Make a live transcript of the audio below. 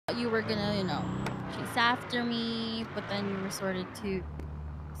you were gonna, you know, chase after me, but then you resorted to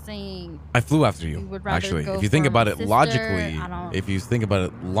saying I flew after you. would rather Actually, go if you think for about my it sister. logically, I don't- if you think about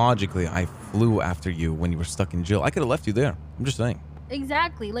it logically, I flew after you when you were stuck in jail. I could have left you there. I'm just saying.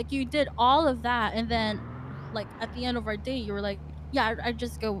 Exactly. Like you did all of that, and then, like at the end of our date, you were like, "Yeah, I'll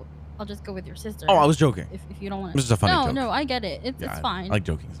just go with your sister." Oh, I was joking. If you don't want It was just a funny joke. No, I get it. It's fine. I like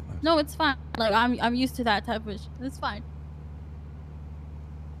joking sometimes. No, it's fine. Like I'm used to that type of shit. It's fine.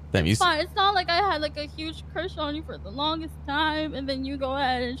 Damn, It's fine. It's not like I had like a huge crush on you for the longest time, and then you go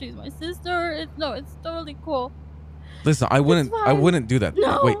ahead and choose my sister. It's totally cool. Listen, I wouldn't do that.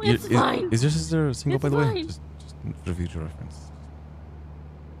 No, Wait, it's fine. Is your sister single, It's by the way? fine. Just for future reference.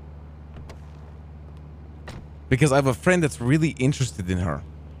 Because I have a friend that's really interested in her.